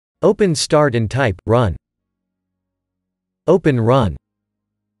Open Start and type Run. Open Run.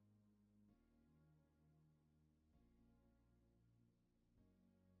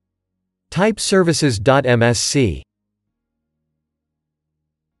 Type services.msc.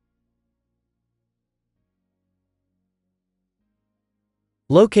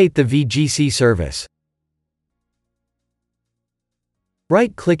 Locate the VGC service.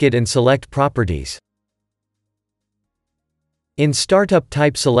 Right-click it and select Properties. In Startup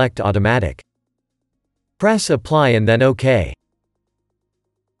type select Automatic. Press Apply and then OK.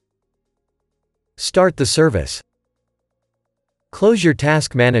 Start the service. Close your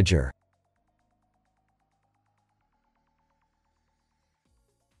Task Manager.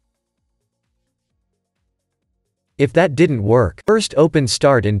 If that didn't work, first open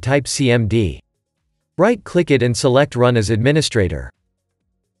Start and type CMD. Right-click it and select Run as Administrator.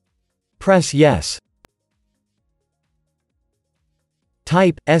 Press Yes.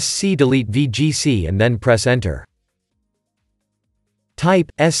 Type SC delete VGC and then press Enter.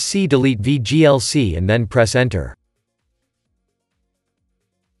 Type SC delete VGLC and then press Enter.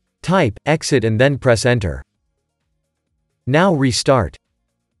 Type Exit and then press Enter. Now restart.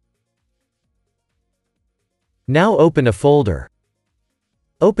 Now open a folder.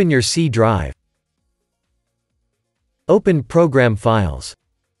 Open your C drive. Open Program Files.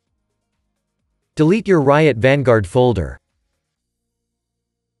 Delete your Riot Vanguard folder.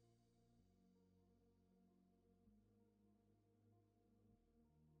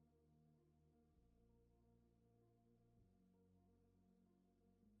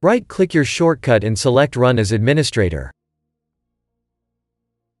 Right-click your shortcut and select Run as Administrator.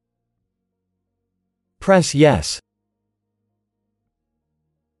 Press Yes.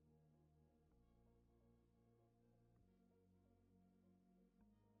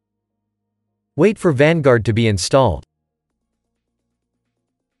 Wait for Vanguard to be installed.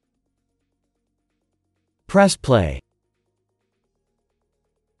 Press Play.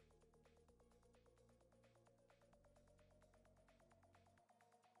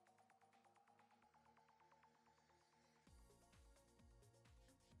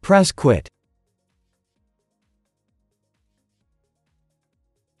 Press Quit.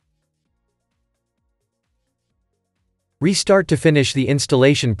 Restart to finish the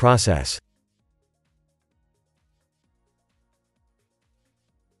installation process.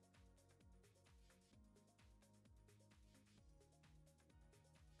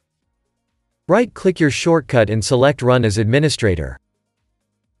 Right-click your shortcut and select Run as Administrator.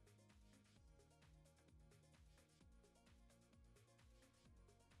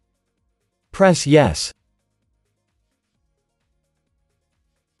 Press Yes.